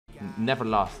never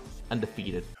lost,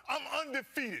 undefeated. I'm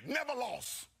undefeated, never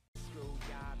lost.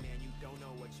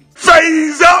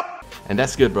 Phase up! And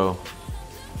that's good, bro.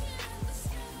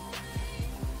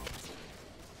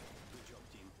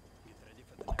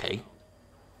 Okay.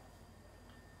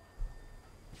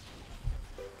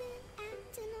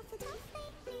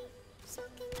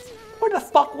 Where the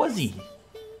fuck was he?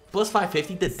 Plus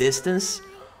 550, the distance?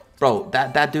 Bro,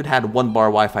 that dude had 1 bar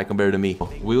Wi-Fi compared to me.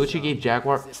 We literally gave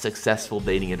Jaguar successful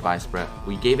dating advice, bro.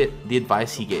 We gave it the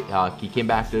advice he gave. He came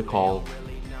back to the call,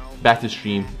 back to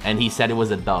stream, and he said it was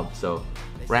a dub. So,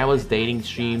 Ramos dating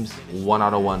streams 1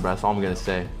 out of 1, bro. That's all I'm gonna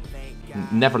say.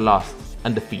 Never lost,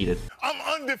 undefeated.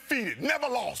 I'm undefeated, never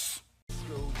lost.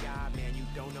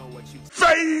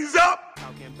 Phase up!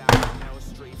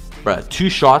 Bruh, 2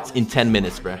 shots in 10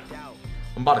 minutes, bruh.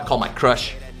 I'm about to call my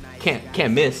crush.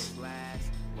 Can't miss.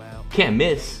 Can't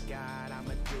miss.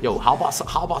 Yo, how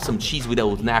about some cheese with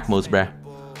those Nakmos, bruh?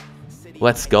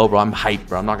 Let's go, bro. I'm hyped,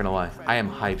 bro. I'm not gonna lie. I am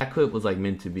hyped. That clip was like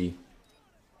meant to be.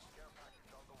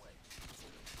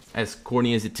 As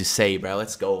corny as it to say, bro.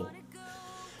 Let's go.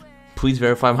 Please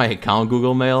verify my account,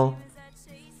 Google Mail.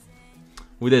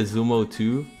 With a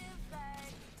MW2.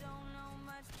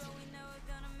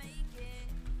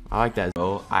 I like that,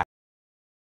 bro.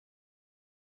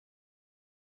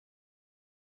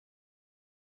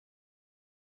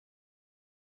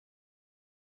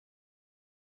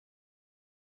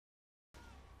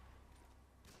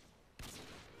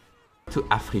 To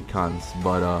Afrikaans,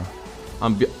 but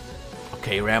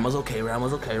okay, Ramos, okay,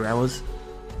 Ramos, okay, Ramos.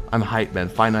 I'm hyped, man.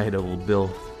 Finally, I hit a little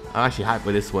bill. I'm actually hyped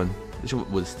with this one. This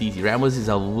one was steezy. Ramos is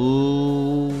a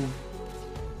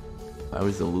I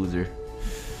was a loser.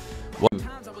 What?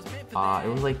 It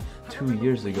was like 2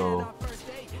 years ago.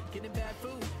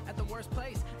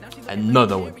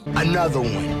 Another one. Another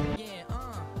one.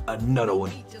 Another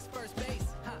one.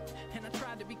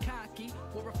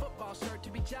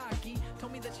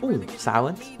 Ooh,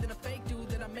 silence.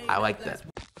 I like that.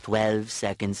 12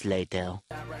 seconds later.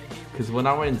 Because when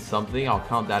I win something, I'll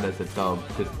count that as a dub.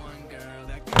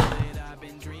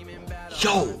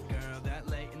 Yo!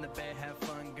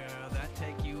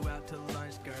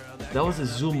 That was a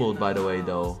zoom mode, by the way,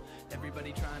 though.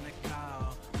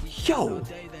 Yo!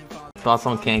 Thoughts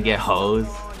on Can't Get Hosed?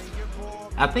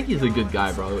 I think he's a good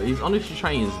guy, bro. He's honestly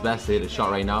trying his best to hit a shot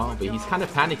right now, but he's kind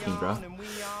of panicking, bro.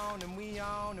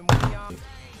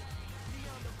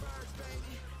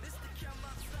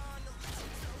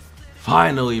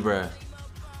 Finally, bruh.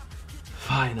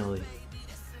 Finally.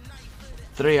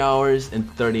 3 hours and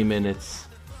 30 minutes.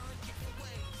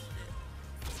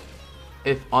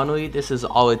 If honestly this is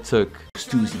all it took.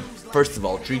 Stuzy. First of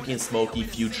all, Tricky and Smokey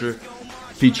feature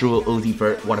with Uzi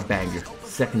Vert. What a banger.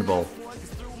 Second of all,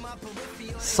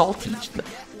 Salty. Let's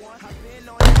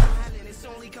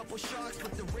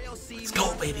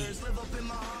go, baby.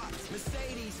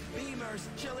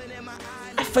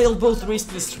 I failed both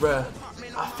wrist twists, bruh.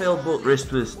 I failed both wrist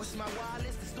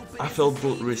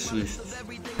twists.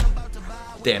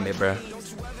 Damn it, bruh.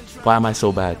 Why am I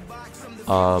so bad?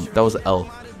 That was an L.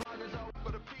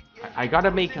 I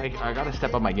gotta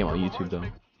step up my game on YouTube though.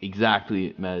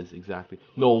 Exactly, Mez, exactly.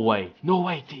 No way,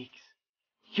 Takes.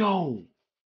 Yo!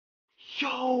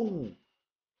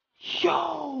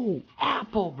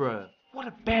 Apple, bruh. What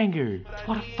a banger.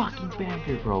 What a fucking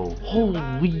banger, bro.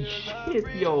 Holy shit,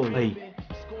 yo. Hey,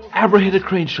 Abra hit a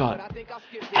crane shot.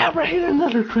 Abra hit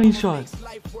another crane shot.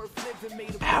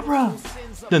 Abra!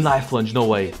 The knife lunge, no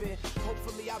way.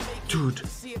 Dude,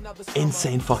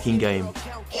 insane fucking game.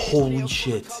 Holy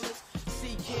shit.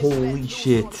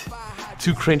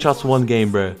 2 crane shots, 1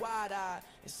 game, bro.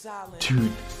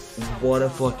 Dude, what a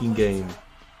fucking game.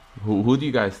 Who do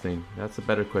you guys think? That's a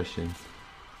better question.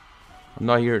 I'm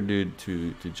not here, dude,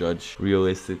 to judge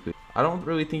realistically. I don't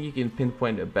really think you can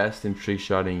pinpoint the best in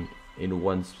trickshotting in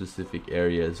one specific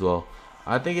area as well.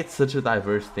 I think it's such a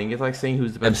diverse thing. It's like saying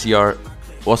who's the best. MCR,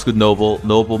 what's good, Noble?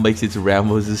 Noble makes it to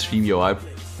Ramos' stream, yo.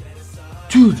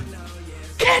 Dude,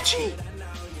 catchy,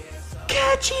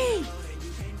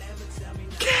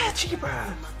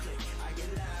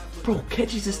 bro.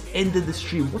 Catchy just ended the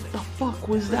stream. What the fuck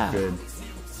was that? Good.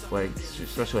 Like,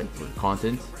 especially like for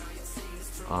content.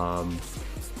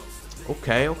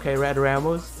 Okay, Red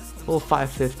Ramos, little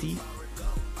 550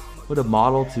 with a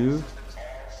model too.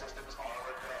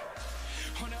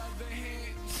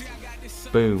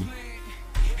 Boom.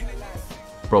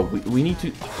 Bro, we need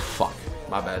to... Oh, fuck.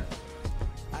 My bad.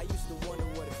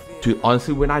 Dude,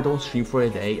 honestly, when I don't stream for a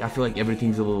day, I feel like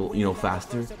everything's a little, you know,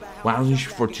 faster. When I don't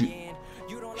stream for 2...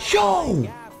 Yo!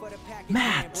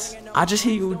 Matt! I just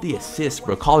hit you with the assist,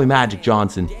 bro. Call me Magic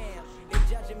Johnson.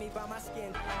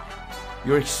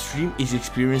 Your extreme is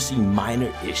experiencing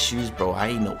minor issues, bro. I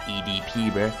ain't no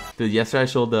EDP, bro. Dude, yesterday I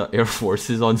showed the Air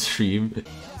Forces on stream.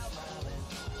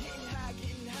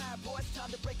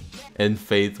 And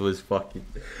Faith was fucking...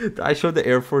 I showed the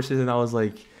Air Forces and I was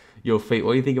like, yo, Faith,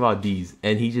 what do you think about these?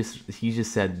 And he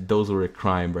just said those were a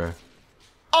crime, bro.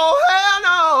 Oh, hell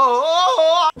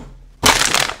no!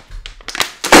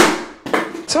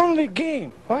 It's only a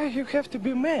game. Why you have to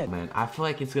be mad? Man, I feel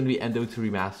like it's gonna be MW2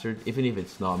 remastered, even if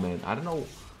it's not, man. I don't know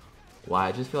why.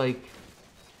 I just feel like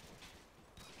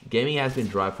gaming has been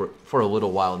dry for a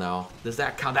little while now. Does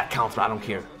that count? That counts, but I don't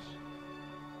care.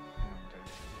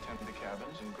 Tend the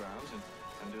cabins and grounds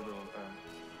and do little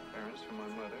errands for my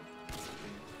mother.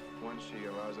 Once she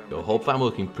allows them. Yo, hope I'm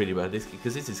looking pretty bad this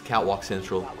because this is Catwalk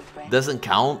Central. Doesn't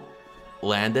count.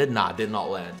 Landed? Nah, did not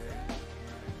land.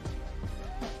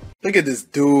 Look at this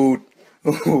dude.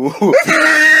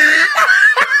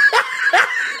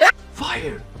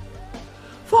 Fire!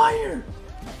 Fire!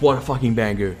 What a fucking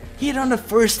banger. Hit on the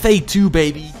first fade too,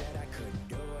 baby.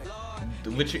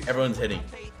 Which everyone's hitting.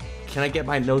 Can I get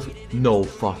my nose? No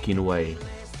fucking way.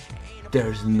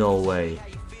 There's no way.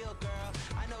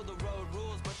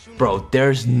 Bro,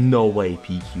 there's no way,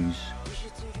 PQs.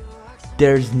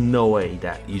 There's no way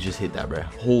that you just hit that, bro.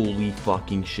 Holy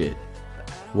fucking shit.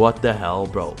 What the hell,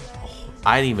 bro?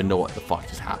 I didn't even know what the fuck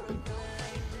just happened.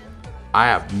 I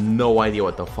have no idea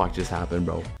what the fuck just happened,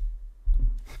 bro.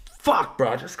 Fuck, bro.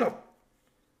 I just got...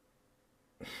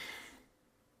 I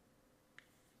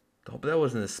hope that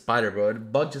wasn't a spider, bro. The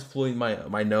bug just flew in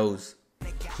my nose.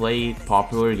 Play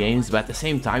popular games, but at the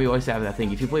same time, you always have that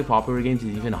thing. If you play popular games,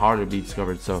 it's even harder to be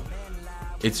discovered. So,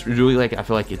 it's really like, I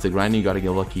feel like it's a grind and you gotta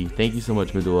get lucky. Thank you so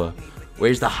much, Medulla.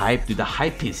 Where's the hype? Dude, the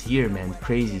hype is here, man.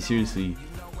 Crazy, seriously.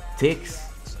 Ticks?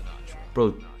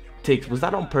 Bro, Ticks, was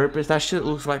that on purpose? That shit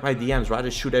looks like my DMs, right? I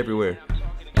just shoot everywhere.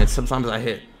 And sometimes I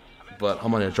hit. But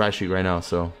I'm on a dry streak right now,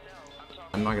 so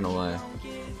I'm not gonna lie.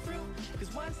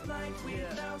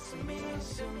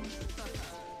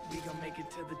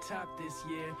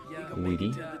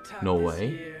 Weedy? No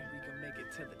way.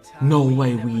 No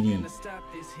way, Weedy.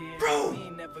 Bro!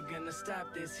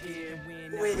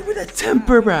 Weedy with a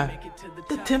temper, bruh.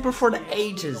 The temper for the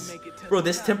ages. Bro,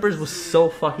 this temper was so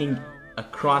fucking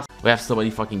across. We have somebody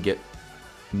fucking get...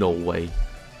 No way.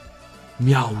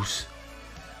 Meows.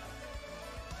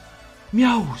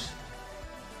 Meows.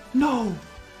 No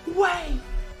way.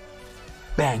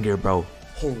 Banger, bro.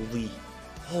 Holy.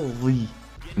 Holy.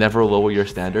 Never lower your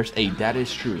standards. Hey, that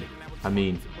is true. I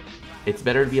mean, it's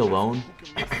better to be alone.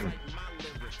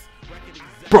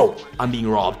 Bro, I'm being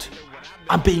robbed.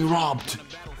 I'm being robbed.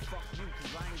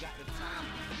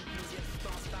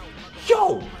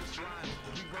 Yo.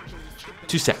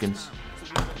 2 seconds.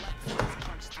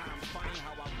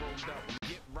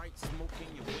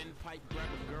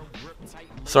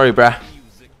 Sorry, bruh.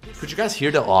 Could you guys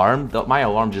hear the alarm? My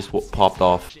alarm just popped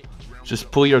off.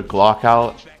 Just pull your Glock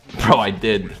out. Bro, I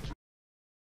did.